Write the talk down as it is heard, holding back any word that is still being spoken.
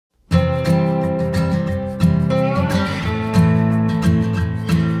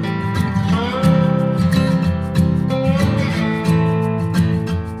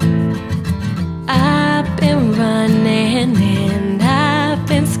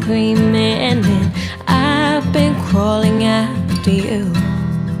screaming, and I've been crawling after you.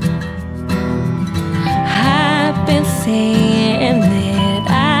 I've been saying that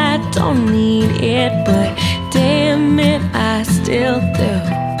I don't need it, but damn it, I still do.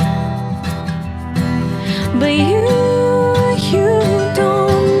 But you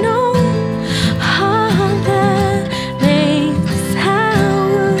don't know all the lengths I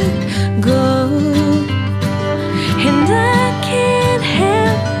would go, and I can't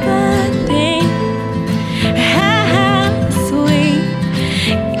help but think how sweet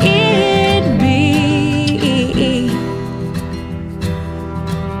it'd be.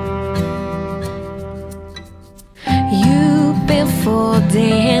 You've been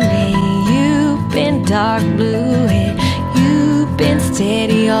folding, you've been dark blue, and you've been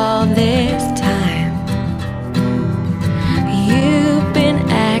steady all